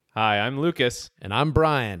Hi, I'm Lucas, And I'm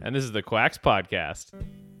Brian. and this is the Quacks Podcast.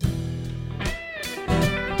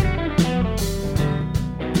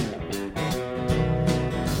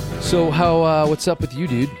 So what's up with you,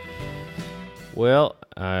 dude? Well,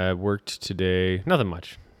 I worked today. Nothing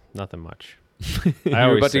much. I You're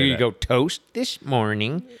always about say to that. go toast this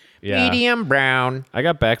morning. Yeah. Medium brown. I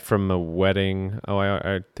got back from a wedding. Oh,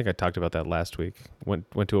 I think I talked about that last week. Went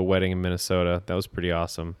to a wedding in Minnesota. That was pretty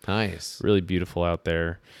awesome. Nice. Really beautiful out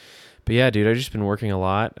there. But yeah, dude, I've just been working a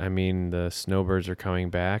lot. I mean, the snowbirds are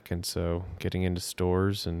coming back, and so getting into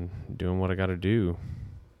stores and doing what I got to do.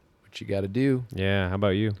 What you got to do? Yeah, how about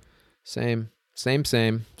you? Same. Same.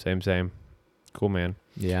 Cool, man.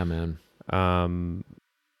 Yeah, man.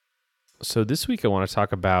 So this week I want to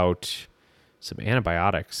talk about some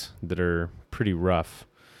antibiotics that are pretty rough.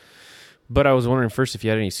 But I was wondering first if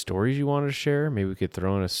you had any stories you wanted to share. Maybe we could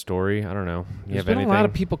throw in a story. I don't know. You There's have been anything? a lot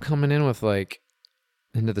of people coming in with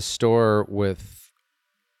into the store with,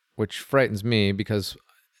 which frightens me because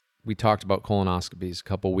we talked about colonoscopies a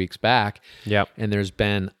couple weeks back. Yep. And there's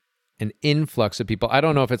been an influx of people. I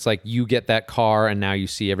don't know if it's like you get that car and now you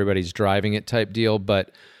see everybody's driving it type deal,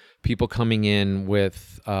 but people coming in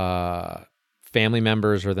with family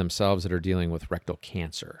members or themselves that are dealing with rectal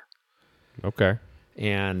cancer. Okay.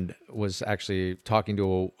 And was actually talking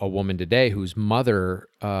to a woman today whose mother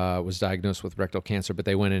was diagnosed with rectal cancer, but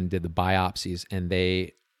they went in and did the biopsies, and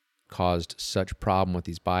they caused such problem with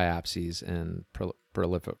these biopsies and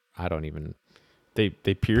I don't even They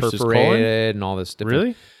pierced his colon? perforated and all this different.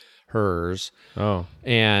 Really? Hers. Oh.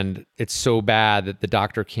 And it's so bad that the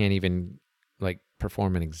doctor can't even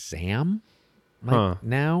perform an exam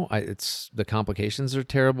now. It's the complications are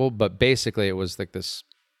terrible, but basically it was like this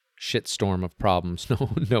shitstorm of problems.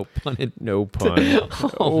 No pun intended. No pun.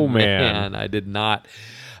 Oh man, I did not.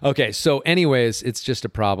 Okay, so anyways, it's just a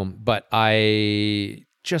problem, but I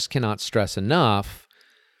just cannot stress enough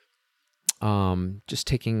just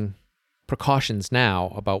taking precautions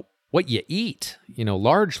now about what you eat.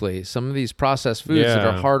 Largely some of these processed foods that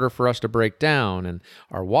are harder for us to break down, and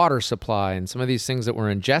our water supply, and some of these things that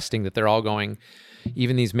we're ingesting that they're all going,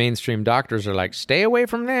 even these mainstream doctors are like, stay away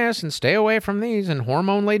from this and stay away from these and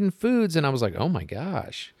hormone-laden foods. And I was like, oh my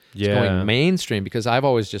gosh, it's going mainstream, because I've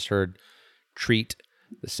always just heard treat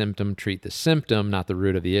the symptom, not the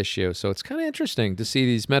root of the issue. So it's kind of interesting to see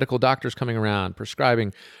these medical doctors coming around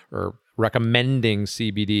prescribing or recommending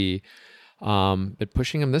CBD, but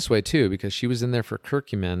pushing them this way too, because she was in there for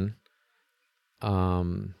curcumin,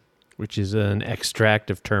 Which is an extract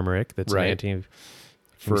of turmeric that's Right. Can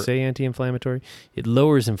you say anti-inflammatory? It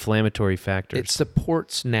lowers inflammatory factors. it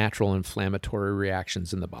supports natural inflammatory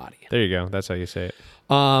reactions in the body. There you go. That's how you say it.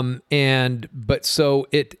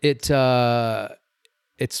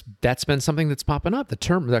 That's been something that's popping up, the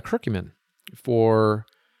curcumin, for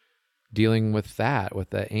dealing with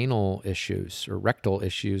the anal issues or rectal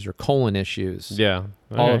issues or colon issues. Yeah.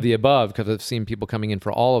 All of the above, because I've seen people coming in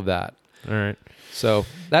for all of that. All right. So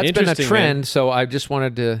that's been a Interesting, trend. man. So I just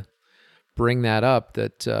wanted to bring that up,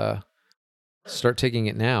 that start taking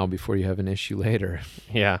it now before you have an issue later.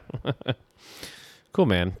 Yeah. Cool,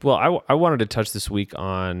 man. Well, I wanted to touch this week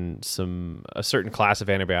on a certain class of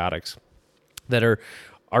antibiotics that are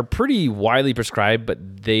pretty widely prescribed,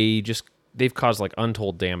 but they've caused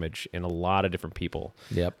untold damage in a lot of different people.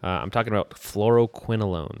 Yep. I'm talking about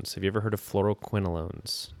fluoroquinolones. Have you ever heard of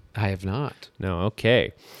fluoroquinolones? I have not. No.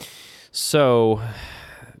 Okay. So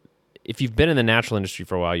if you've been in the natural industry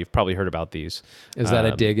for a while, you've probably heard about these. Is that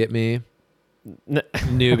a dig at me?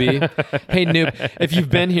 Newbie. Hey, noob. If you've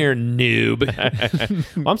been here, noob.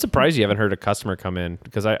 Well, I'm surprised you haven't heard a customer come in,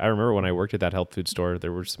 because I remember when I worked at that health food store,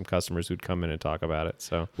 there were some customers who'd come in and talk about it.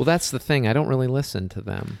 So, Well, that's the thing. I don't really listen to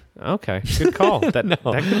them. okay, good call. That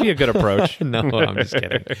could be a good approach. No, I'm just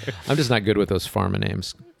kidding. I'm just not good with those pharma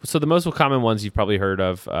names. So the most common ones you've probably heard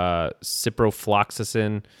of,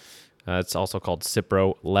 ciprofloxacin. It's also called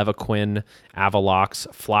Cipro, Levaquin, Avalox,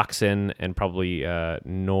 Floxin, and probably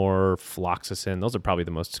norfloxacin. Those are probably the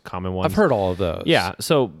most common ones. I've heard all of those. Yeah.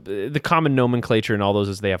 So the common nomenclature in all those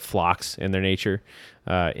is they have flox in their nature.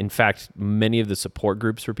 In fact, many of the support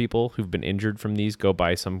groups for people who've been injured from these go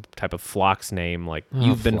by some type of flox name, like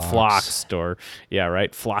you've been flox. floxed, or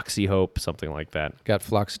Floxy Hope, something like that. Got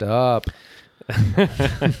floxed up.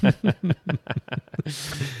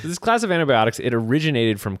 This class of antibiotics, it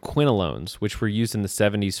originated from quinolones, which were used in the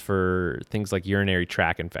 70s for things like urinary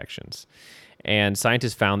tract infections. And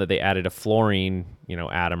scientists found that they added a fluorine,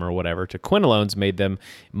 atom or whatever to quinolones, made them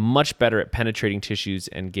much better at penetrating tissues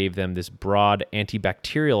and gave them this broad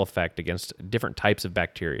antibacterial effect against different types of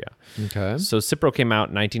bacteria. Okay. So Cipro came out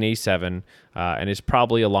in 1987 and is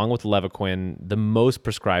probably, along with Levaquin, the most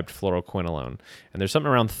prescribed fluoroquinolone. And there's something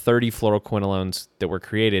around 30 fluoroquinolones that were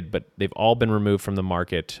created, but they've all been removed from the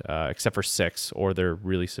market except for 6, or they're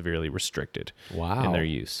really severely restricted in their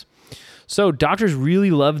use. So doctors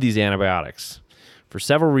really love these antibiotics for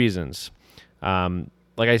several reasons.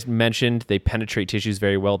 Like I mentioned, they penetrate tissues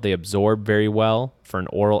very well. They absorb very well for an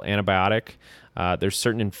oral antibiotic. There's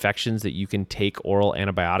certain infections that you can take oral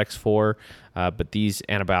antibiotics for, but these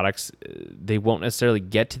antibiotics, they won't necessarily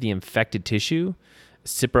get to the infected tissue.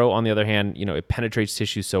 Cipro, on the other hand, it penetrates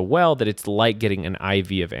tissue so well that it's like getting an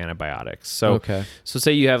IV of antibiotics. So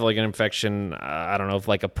say you have like an infection, I don't know, of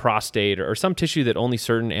like a prostate or some tissue that only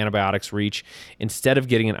certain antibiotics reach. Instead of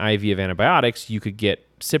getting an IV of antibiotics, you could get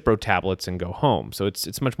Cipro tablets and go home. So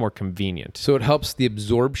it's much more convenient. So it helps the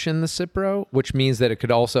absorption, the Cipro, which means that it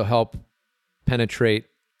could also help penetrate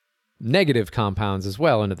negative compounds as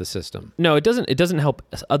well into the system. No, it doesn't. It doesn't help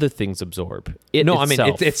other things absorb.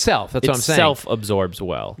 Itself. That's what I'm saying. Itself absorbs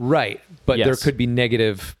well. Right. But there could be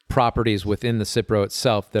negative properties within the Cipro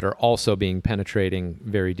itself that are also being penetrating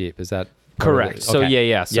very deep. Is that correct? So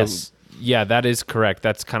yeah. So, yes. Yeah, that is correct.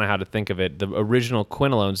 That's kind of how to think of it. The original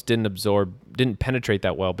quinolones didn't penetrate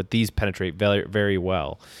that well, but these penetrate very, very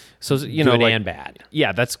well. So good and bad.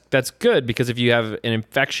 Yeah, that's good, because if you have an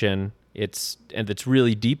infection, it's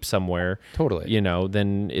really deep somewhere, totally,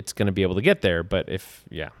 then it's going to be able to get there. But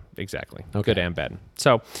exactly. Okay. Good and bad.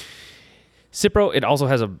 So Cipro, it also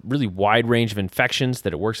has a really wide range of infections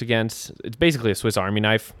that it works against. It's basically a Swiss Army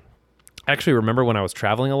knife. I actually remember when I was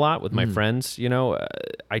traveling a lot with my friends,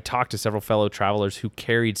 I talked to several fellow travelers who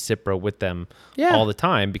carried Cipro with them all the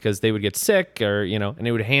time, because they would get sick or, and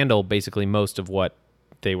it would handle basically most of what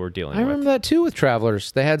they were dealing with. I remember that too with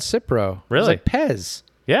travelers. They had Cipro. Really? It was like Pez.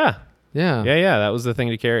 Yeah. Yeah. That was the thing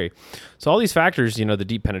to carry. So all these factors, the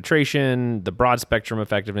deep penetration, the broad spectrum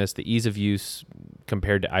effectiveness, the ease of use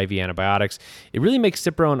compared to IV antibiotics, it really makes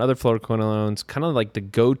Cipro and other fluoroquinolones kind of like the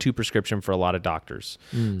go-to prescription for a lot of doctors.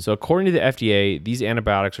 So according to the FDA, these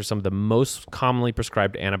antibiotics are some of the most commonly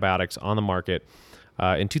prescribed antibiotics on the market.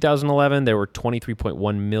 In 2011, there were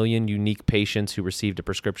 23.1 million unique patients who received a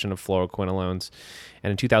prescription of fluoroquinolones. And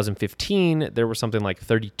in 2015, there were something like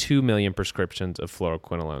 32 million prescriptions of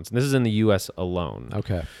fluoroquinolones. And this is in the U.S. alone.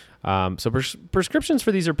 Okay. So prescriptions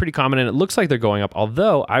for these are pretty common, and it looks like they're going up.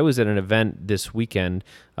 Although I was at an event this weekend,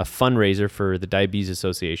 a fundraiser for the Diabetes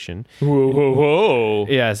Association. Whoa.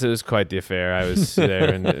 Yes, it was quite the affair. I was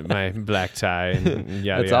there in my black tie and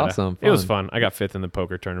yada, That's yada. awesome. It was fun. I got 5th in the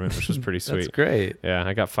poker tournament, which was pretty sweet. That's great. Yeah,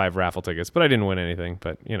 I got 5 raffle tickets, but I didn't win anything.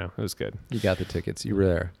 But, it was good. You got the tickets. You were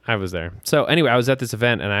there. I was there. So anyway, I was at this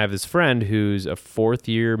event, and I have this friend who's a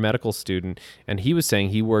 4th-year medical student, and he was saying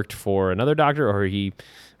he worked for another doctor, or he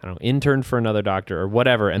interned for another doctor or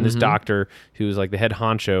whatever. And this doctor, who was like the head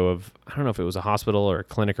honcho of, I don't know if it was a hospital or a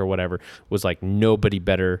clinic or whatever, was like, nobody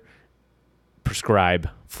better prescribe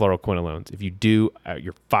fluoroquinolones. If you do,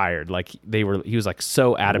 you're fired. Like he was like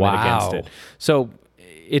so adamant against it. So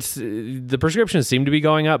the prescriptions seem to be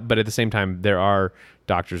going up, but at the same time, there are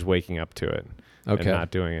doctors waking up to it and not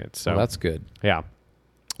doing it. So that's good. Yeah.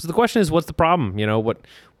 So the question is, what's the problem?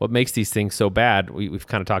 What makes these things so bad? We've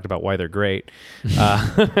kind of talked about why they're great.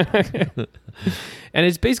 And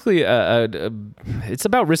it's basically, it's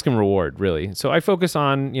about risk and reward, really. So I focus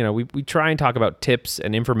on, we try and talk about tips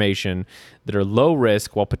and information that are low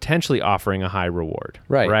risk while potentially offering a high reward.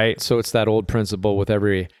 Right? So it's that old principle: with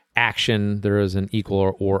every action, there is an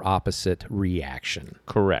equal or opposite reaction.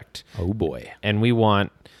 Correct. Oh, boy. And we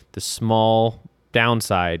want the small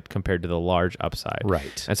downside compared to the large upside.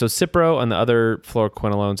 Right. And so Cipro and the other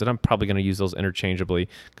fluoroquinolones, and I'm probably going to use those interchangeably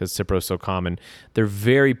because Cipro is so common, they're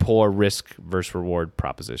very poor risk versus reward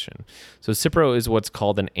proposition. So Cipro is what's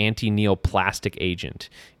called an anti-neoplastic agent,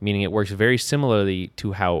 meaning it works very similarly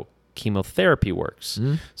to how chemotherapy works.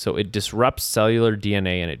 So it disrupts cellular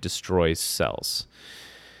DNA and it destroys cells.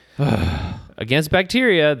 Against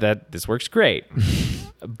bacteria, this works great.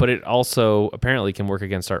 But it also apparently can work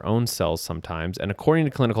against our own cells sometimes. And according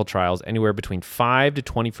to clinical trials, anywhere between 5 to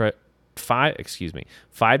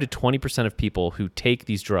 20% of people who take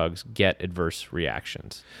these drugs get adverse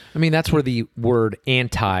reactions. I mean, that's where the word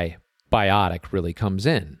antibiotic really comes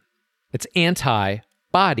in. It's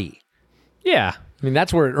antibody. Yeah. I mean,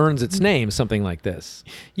 that's where it earns its name, something like this.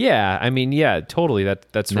 Yeah. I mean, yeah, totally.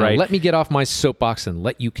 That's now, right. Let me get off my soapbox and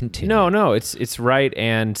let you continue. No, it's right.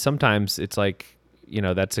 And sometimes it's like,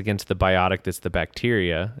 that's against the biotic that's the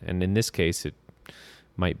bacteria. And in this case, it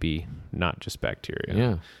might be not just bacteria.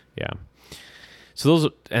 Yeah. Yeah. So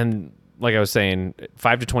those, and like I was saying,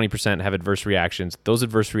 5 to 20% have adverse reactions. Those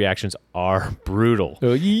adverse reactions are brutal.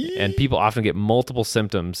 And people often get multiple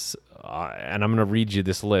symptoms. And I'm going to read you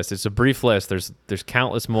this list. It's a brief list. There's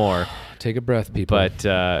countless more. Take a breath, people. But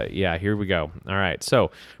yeah, here we go. All right.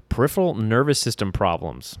 So peripheral nervous system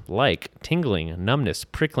problems like tingling, numbness,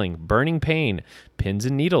 prickling, burning pain, pins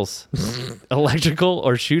and needles, electrical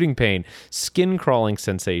or shooting pain, skin crawling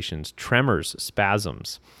sensations, tremors,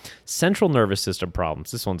 spasms, central nervous system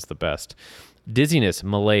problems. This one's the best. Dizziness,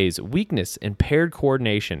 malaise, weakness, impaired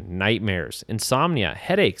coordination, nightmares, insomnia,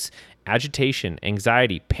 headaches, agitation,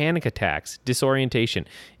 anxiety, panic attacks, disorientation,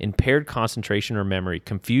 impaired concentration or memory,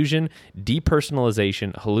 confusion,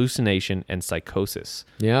 depersonalization, hallucination, and psychosis.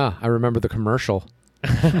 Yeah, I remember the commercial.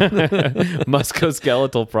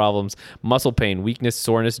 Musculoskeletal problems, muscle pain, weakness,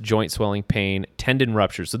 soreness, joint swelling, pain, tendon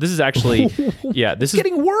ruptures. So this is actually, this is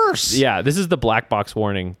getting worse. Yeah, this is the black box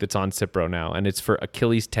warning that's on Cipro now, and it's for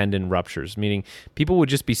Achilles tendon ruptures, meaning people would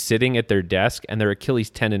just be sitting at their desk and their Achilles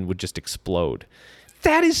tendon would just explode.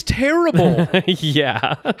 That is terrible.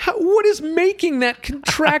 Yeah. What is making that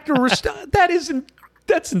contract or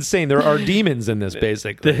that's insane. There are demons in this,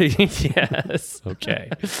 basically. Yes. Okay.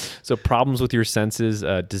 So problems with your senses,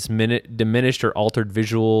 diminished or altered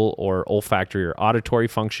visual or olfactory or auditory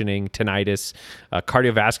functioning, tinnitus,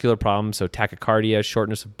 cardiovascular problems, so tachycardia,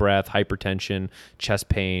 shortness of breath, hypertension, chest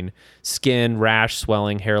pain, skin, rash,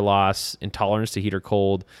 swelling, hair loss, intolerance to heat or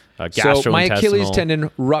cold, gastrointestinal. So my Achilles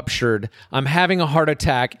tendon ruptured. I'm having a heart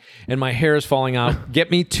attack and my hair is falling out.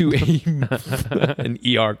 Get me to an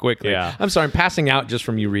ER quickly. Yeah. I'm sorry. I'm passing out just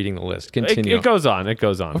from you reading the list. Continue. It goes on. It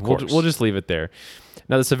goes on. Of course. We'll just leave it there.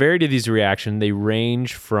 Now, the severity of these reactions, they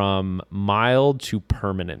range from mild to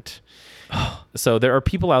permanent. So there are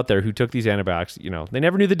people out there who took these antibiotics, they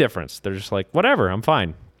never knew the difference. They're just like, whatever, I'm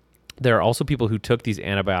fine. There are also people who took these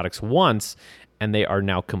antibiotics once and they are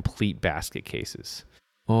now complete basket cases.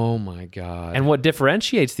 Oh my God. And what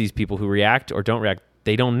differentiates these people who react or don't react,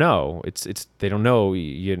 they don't know. They don't know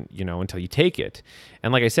until you take it.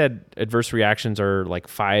 And like I said, adverse reactions are like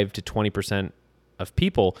 5 to 20% of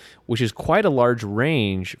people, which is quite a large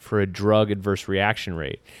range for a drug adverse reaction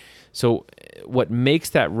rate. So what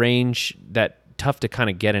makes that range that tough to kind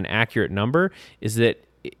of get an accurate number is that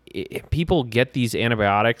people get these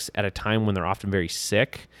antibiotics at a time when they're often very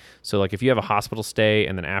sick. So like if you have a hospital stay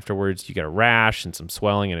and then afterwards you get a rash and some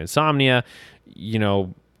swelling and insomnia,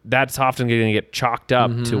 that's often going to get chalked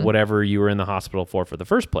up to whatever you were in the hospital for the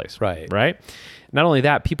first place. Right. Not only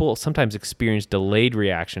that, people sometimes experience delayed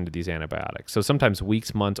reaction to these antibiotics. So sometimes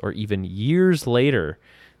weeks, months, or even years later,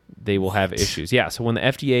 they will have issues. Yeah. So when the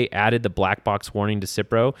FDA added the black box warning to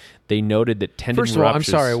Cipro, they noted that tendon ruptures. First of all, I'm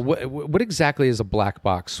sorry. What exactly is a black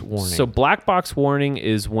box warning? So black box warning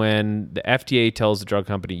is when the FDA tells the drug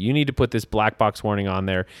company, you need to put this black box warning on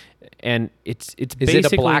there. And it's basically... Is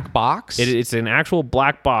it a black box? It's an actual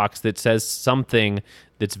black box that says something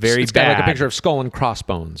that's very it's bad. It's got like a picture of skull and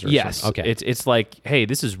crossbones or yes. something. Okay. It's like, hey,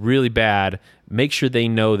 this is really bad. Make sure they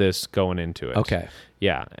know this going into it. Okay.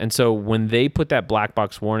 Yeah. And so when they put that black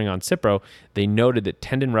box warning on Cipro, they noted that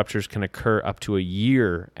tendon ruptures can occur up to a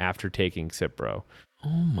year after taking Cipro. Oh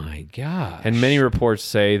my gosh. And many reports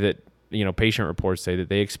say that, patient reports say that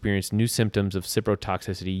they experienced new symptoms of Cipro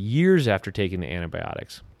toxicity years after taking the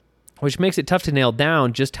antibiotics, which makes it tough to nail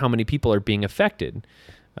down just how many people are being affected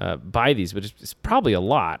by these, but it's probably a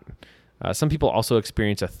lot. Some people also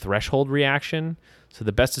experience a threshold reaction. So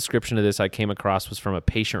the best description of this I came across was from a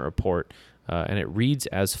patient report, and it reads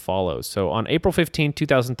as follows. So on April 15,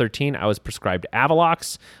 2013, I was prescribed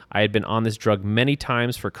Avelox. I had been on this drug many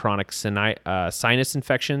times for chronic sinus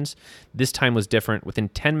infections. This time was different. Within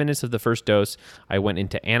 10 minutes of the first dose, I went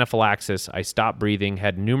into anaphylaxis. I stopped breathing,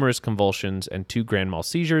 had numerous convulsions, and 2 grand mal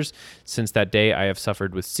seizures. Since that day, I have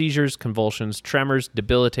suffered with seizures, convulsions, tremors,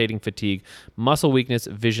 debilitating fatigue, muscle weakness,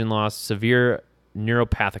 vision loss, severe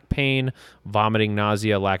neuropathic pain, vomiting,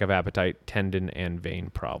 nausea, lack of appetite, tendon and vein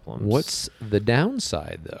problems. What's the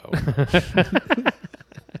downside, though?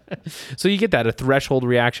 So you get that, a threshold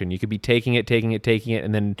reaction. You could be taking it,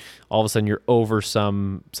 and then all of a sudden you're over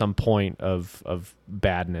some point of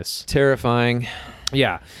badness. Terrifying.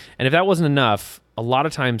 Yeah. And if that wasn't enough, a lot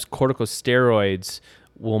of times corticosteroids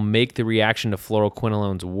will make the reaction to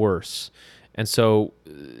fluoroquinolones worse. And so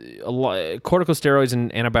corticosteroids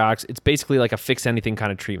and antibiotics, it's basically like a fix anything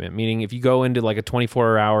kind of treatment, meaning if you go into like a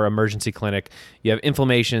 24-hour emergency clinic, you have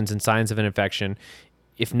inflammations and signs of an infection.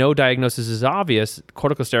 If no diagnosis is obvious,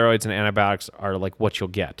 corticosteroids and antibiotics are like what you'll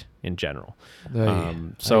get in general. I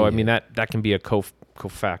mean, that can be a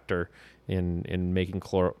cofactor in making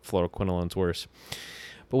fluoroquinolones worse.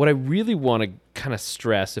 But what I really want to kind of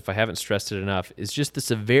stress, if I haven't stressed it enough, is just the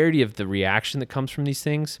severity of the reaction that comes from these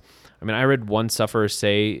things. I mean, I read one sufferer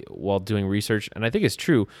say while doing research, and I think it's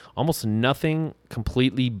true, almost nothing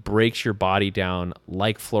completely breaks your body down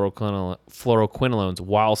like fluoroquinolones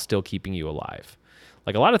while still keeping you alive.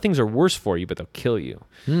 Like, a lot of things are worse for you, but they'll kill you.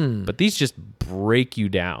 But these just break you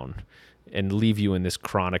down and leave you in this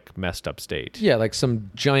chronic messed up state. Yeah, like some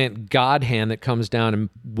giant god hand that comes down and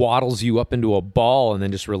waddles you up into a ball and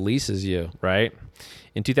then just releases you. Right?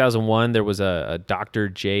 In 2001, there was a Dr.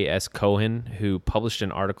 J.S. Cohen who published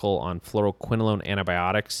an article on fluoroquinolone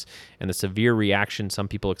antibiotics and the severe reaction some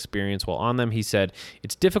people experience while on them. He said,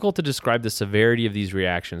 "It's difficult to describe the severity of these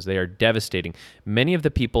reactions. They are devastating. Many of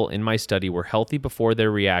the people in my study were healthy before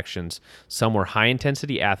their reactions. Some were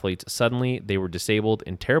high-intensity athletes. Suddenly, they were disabled,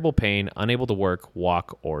 in terrible pain, unable to work,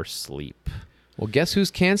 walk, or sleep." Well, guess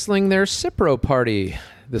who's canceling their Cipro party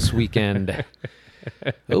this weekend?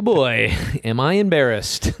 Oh boy, am I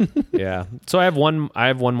embarrassed. Yeah. So I have one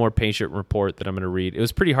more patient report that I'm going to read. It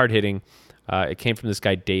was pretty hard hitting. It came from this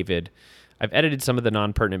guy, David. I've edited some of the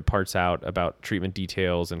non-pertinent parts out about treatment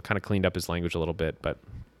details and kind of cleaned up his language a little bit, but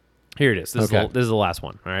here it is. This is the last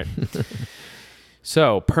one. All right.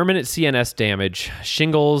 So, permanent CNS damage,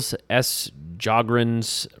 shingles, S.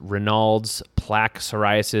 Sjogren's, Raynaud's, plaque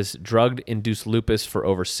psoriasis, drug-induced lupus for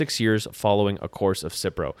over 6 years following a course of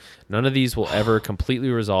Cipro. None of these will ever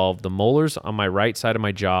completely resolve. The molars on my right side of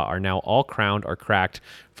my jaw are now all crowned or cracked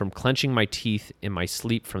from clenching my teeth in my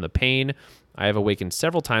sleep from the pain. I have awakened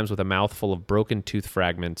several times with a mouth full of broken tooth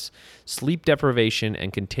fragments. Sleep deprivation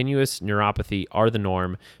and continuous neuropathy are the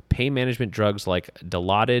norm. Pain management drugs like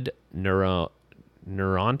Dilaudid,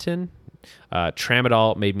 Neurontin,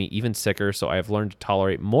 Tramadol made me even sicker, so I have learned to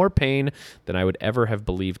tolerate more pain than I would ever have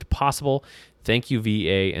believed possible. Thank you,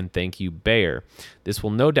 VA, and thank you, Bayer. This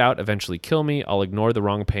will no doubt eventually kill me. I'll ignore the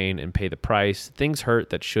wrong pain and pay the price. Things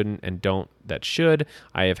hurt that shouldn't and don't that should.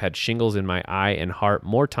 I have had shingles in my eye and heart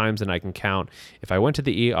more times than I can count. If I went to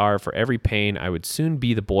the ER for every pain, I would soon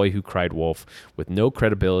be the boy who cried wolf with no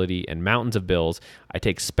credibility and mountains of bills. I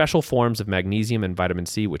take special forms of magnesium and vitamin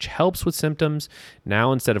C, which helps with symptoms.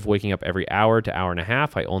 Now, instead of waking up every hour to hour and a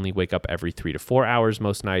half, I only wake up every 3 to 4 hours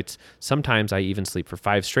most nights. Sometimes I even sleep for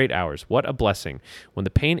 5 straight hours. What a blessing. When the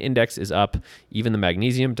pain index is up, even the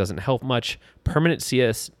magnesium doesn't help much. Permanent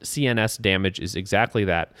CNS damage is exactly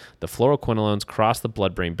that. The fluoroquinolones cross the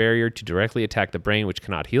blood-brain barrier to directly attack the brain, which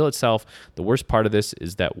cannot heal itself. The worst part of this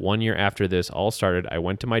is that 1 year after this all started, I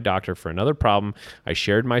went to my doctor for another problem. I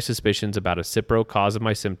shared my suspicions about a Cipro cause of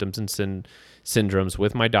my symptoms and syndromes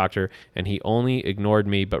with my doctor, and he not only ignored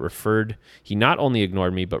me but referred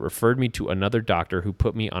me to another doctor who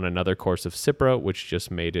put me on another course of Cipro, which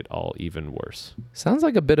just made it all even worse. Sounds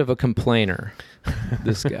like a bit of a complainer,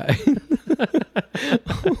 this guy.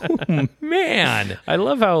 Oh, man, I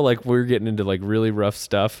love how like we're getting into like really rough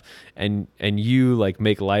stuff and you like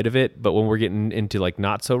make light of it, but when we're getting into like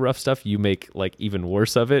not so rough stuff, you make like even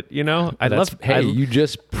worse of it, you know? You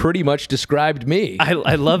just pretty much described me.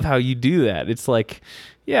 I love how you do that. It's like,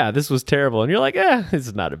 yeah, this was terrible, and you're like,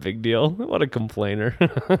 it's not a big deal. What a complainer.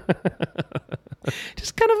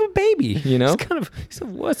 Just kind of a baby, you know? He's a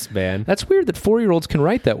wuss, man. That's weird that 4-year-olds can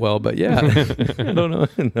write that well, but yeah. I don't know.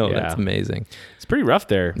 No, yeah. That's amazing. It's pretty rough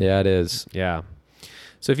there. Yeah, it is. Yeah.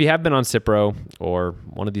 So if you have been on Cipro or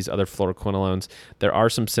one of these other fluoroquinolones, there are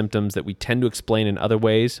some symptoms that we tend to explain in other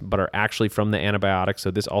ways, but are actually from the antibiotic.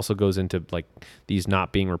 So this also goes into like these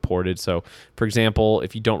not being reported. So for example,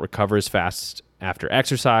 if you don't recover as fast after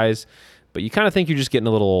exercise, but you kind of think you're just getting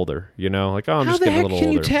a little older, you know? Like, I'm just getting a little older.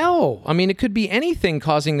 How the heck can you tell? I mean, it could be anything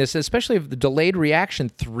causing this, especially if the delayed reaction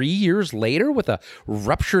 3 years later with a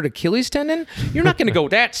ruptured Achilles tendon. You're not going to go,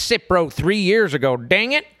 that's Cipro 3 years ago,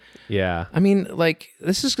 dang it. Yeah. I mean, like,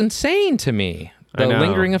 this is insane to me, the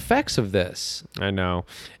lingering effects of this. I know.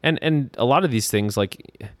 And a lot of these things,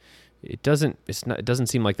 like, it doesn't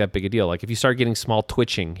seem like that big a deal. Like, if you start getting small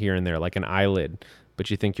twitching here and there, like an eyelid, but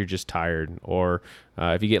you think you're just tired, or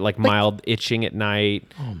if you get like mild itching at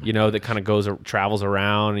night, that kind of travels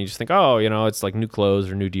around, and you just think, it's like new clothes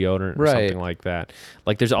or new deodorant or something like that.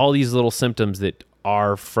 Like there's all these little symptoms that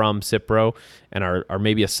are from Cipro and are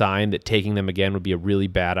maybe a sign that taking them again would be a really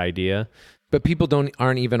bad idea. But people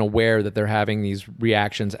aren't even aware that they're having these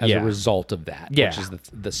reactions as a result of that, which is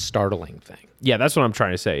the startling thing. Yeah, that's what I'm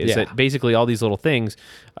trying to say, is that basically all these little things,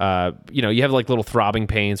 you have like little throbbing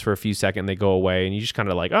pains for a few seconds, they go away, and you just kind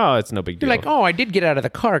of like, it's no big deal. You're like, I did get out of the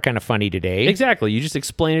car kind of funny today. Exactly. You just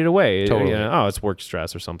explain it away. Totally. It's work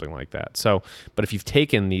stress or something like that. So, but if you've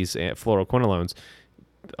taken these fluoroquinolones,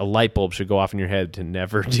 a light bulb should go off in your head to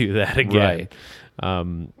never do that again.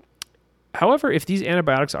 Right. However, if these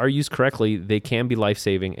antibiotics are used correctly, they can be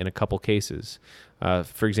life-saving in a couple cases.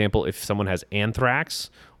 For example, if someone has anthrax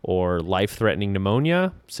or life-threatening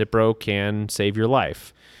pneumonia, Cipro can save your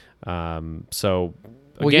life. So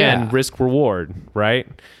again, risk reward, right?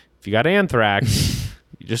 If you got anthrax,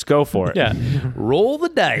 you just go for it. Yeah. Roll the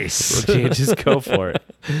dice. Just go for it.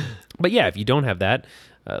 But yeah, if you don't have that,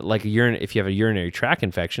 like if you have a urinary tract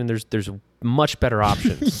infection, there's much better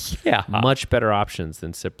options. Much better options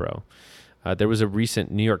than Cipro. There was a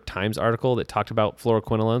recent New York Times article that talked about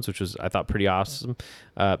fluoroquinolones, which was, I thought, pretty awesome.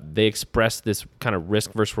 They expressed this kind of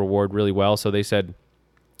risk versus reward really well. So they said,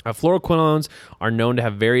 fluoroquinolones are known to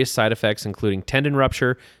have various side effects, including tendon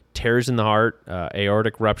rupture, tears in the heart,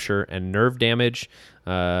 aortic rupture, and nerve damage.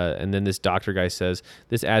 And then this doctor guy says,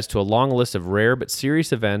 this adds to a long list of rare but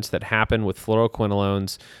serious events that happen with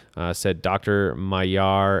fluoroquinolones, said Dr.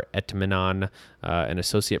 Mayar Etminan, an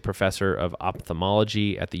associate professor of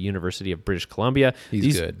ophthalmology at the University of British Columbia.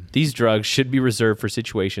 He's good. These drugs should be reserved for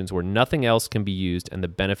situations where nothing else can be used and the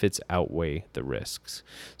benefits outweigh the risks.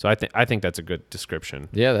 So I think that's a good description.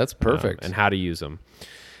 Yeah, that's perfect. And how to use them.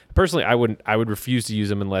 Personally, I would refuse to use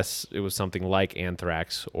them unless it was something like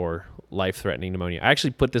anthrax or life-threatening pneumonia. I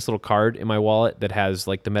actually put this little card in my wallet that has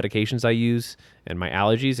like the medications I use and my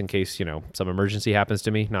allergies in case, some emergency happens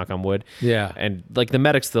to me, knock on wood. Yeah. And like the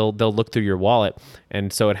medics, they'll look through your wallet.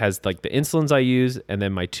 And so it has like the insulins I use and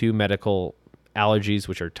then my 2 medical allergies,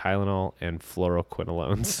 which are Tylenol and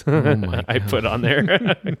fluoroquinolones. Oh my God. I put on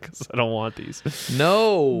there because I don't want these.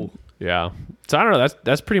 No. Yeah. So I don't know.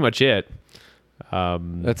 That's pretty much it.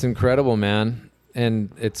 That's incredible, man.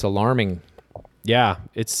 And it's alarming. Yeah,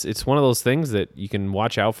 it's one of those things that you can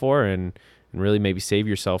watch out for and really maybe save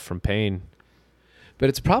yourself from pain. But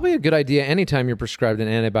it's probably a good idea anytime you're prescribed an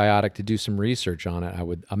antibiotic to do some research on it, I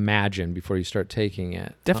would imagine, before you start taking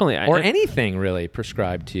it. Definitely. Or anything really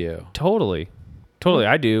prescribed to you. Totally.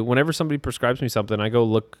 I do. Whenever somebody prescribes me something, I go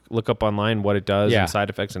look up online what it does and side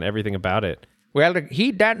effects and everything about it. Well,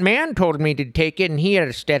 that man told me to take it, and he had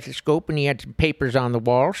a stethoscope, and he had some papers on the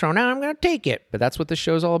wall, so now I'm going to take it. But that's what this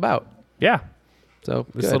show's all about. Yeah. So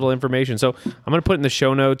this little information. So I'm going to put in the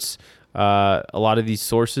show notes a lot of these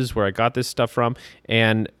sources where I got this stuff from.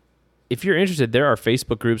 And if you're interested, there are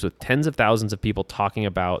Facebook groups with tens of thousands of people talking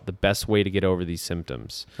about the best way to get over these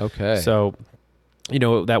symptoms. Okay. So,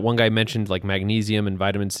 that one guy mentioned like magnesium and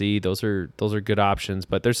vitamin C. Those are good options,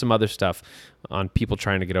 but there's some other stuff on people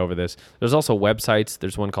trying to get over this. There's also websites.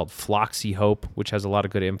 There's one called Floxy Hope, which has a lot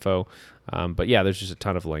of good info. But yeah, there's just a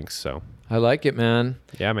ton of links. So I like it, man.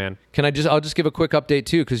 Yeah, man. I'll just give a quick update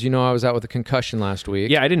too, because I was out with a concussion last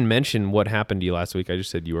week. Yeah, I didn't mention what happened to you last week. I just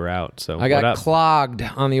said you were out. So I got clogged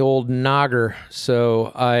on the old nogger.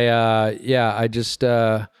 So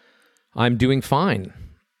I'm doing fine.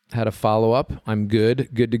 Had a follow-up. I'm good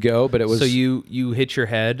to go, but it was... So you hit your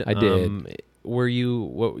head? I did. Were you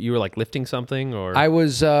were like lifting something or? I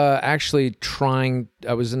was actually trying...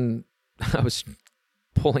 I was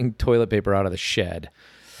pulling toilet paper out of the shed.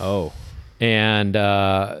 Oh. And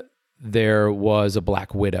there was a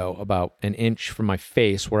black widow about an inch from my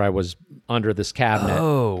face where I was under this cabinet.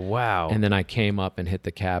 Oh, wow. And then I came up and hit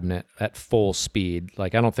the cabinet at full speed.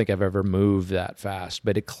 Like, I don't think I've ever moved that fast,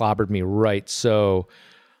 but it clobbered me right so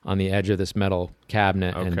on the edge of this metal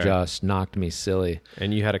cabinet and just knocked me silly.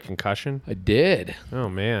 And you had a concussion? I did. Oh,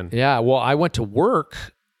 man. Yeah. Well, I went to work,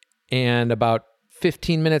 and about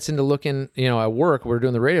 15 minutes into looking, at work, we were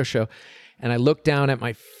doing the radio show, and I looked down at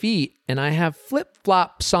my feet, and I have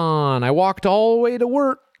flip-flops on. I walked all the way to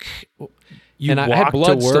work. You and I had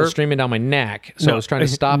blood still streaming down my neck, so I was trying to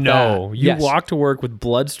stop that. No, you walked to work with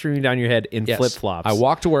blood streaming down your head in flip-flops. I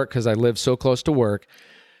walked to work because I live so close to work,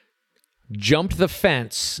 jumped the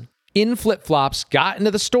fence in flip-flops, got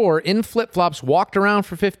into the store in flip-flops, walked around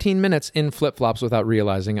for 15 minutes in flip-flops without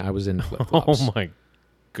realizing I was in flip-flops. Oh, my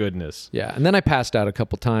goodness. Yeah, and then I passed out a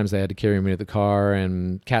couple times. They had to carry me to the car,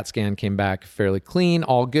 and CAT scan came back fairly clean,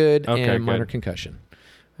 all good, and minor concussion.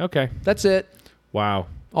 Okay. That's it. Wow.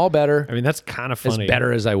 All better. I mean, that's kind of funny. As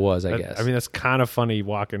better as I was, I guess. I mean, that's kind of funny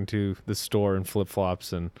walking to the store in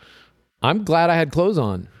flip-flops. And I'm glad I had clothes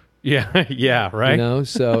on. Yeah, right?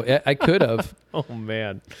 So I could have. Oh,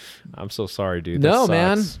 man. I'm so sorry, dude. No,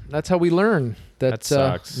 man. That's how we learn. That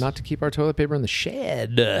sucks. Not to keep our toilet paper in the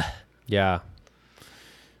shed. Yeah.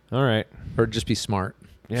 All right. Or just be smart.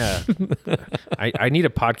 Yeah. I need a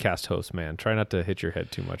podcast host, man. Try not to hit your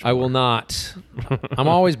head too much more. I will not. I'm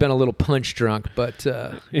always been a little punch drunk, but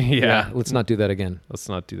let's not do that again. Let's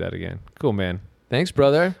not do that again. Cool, man. Thanks,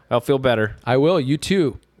 brother. I'll feel better. I will. You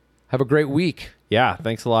too. Have a great week. Yeah,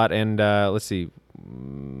 thanks a lot. And let's see.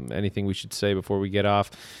 anything we should say before we get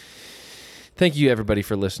off? Thank you, everybody,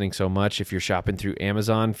 for listening so much. If you're shopping through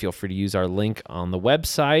Amazon, feel free to use our link on the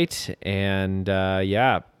website. And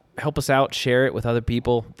help us out. Share it with other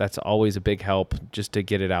people. That's always a big help just to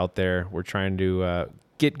get it out there. We're trying to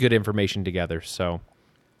get good information together. So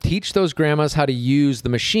teach those grandmas how to use the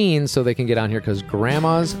machine so they can get on here, because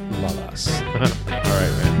grandmas love us. All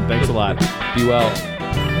right, man. Thanks a lot. Be well.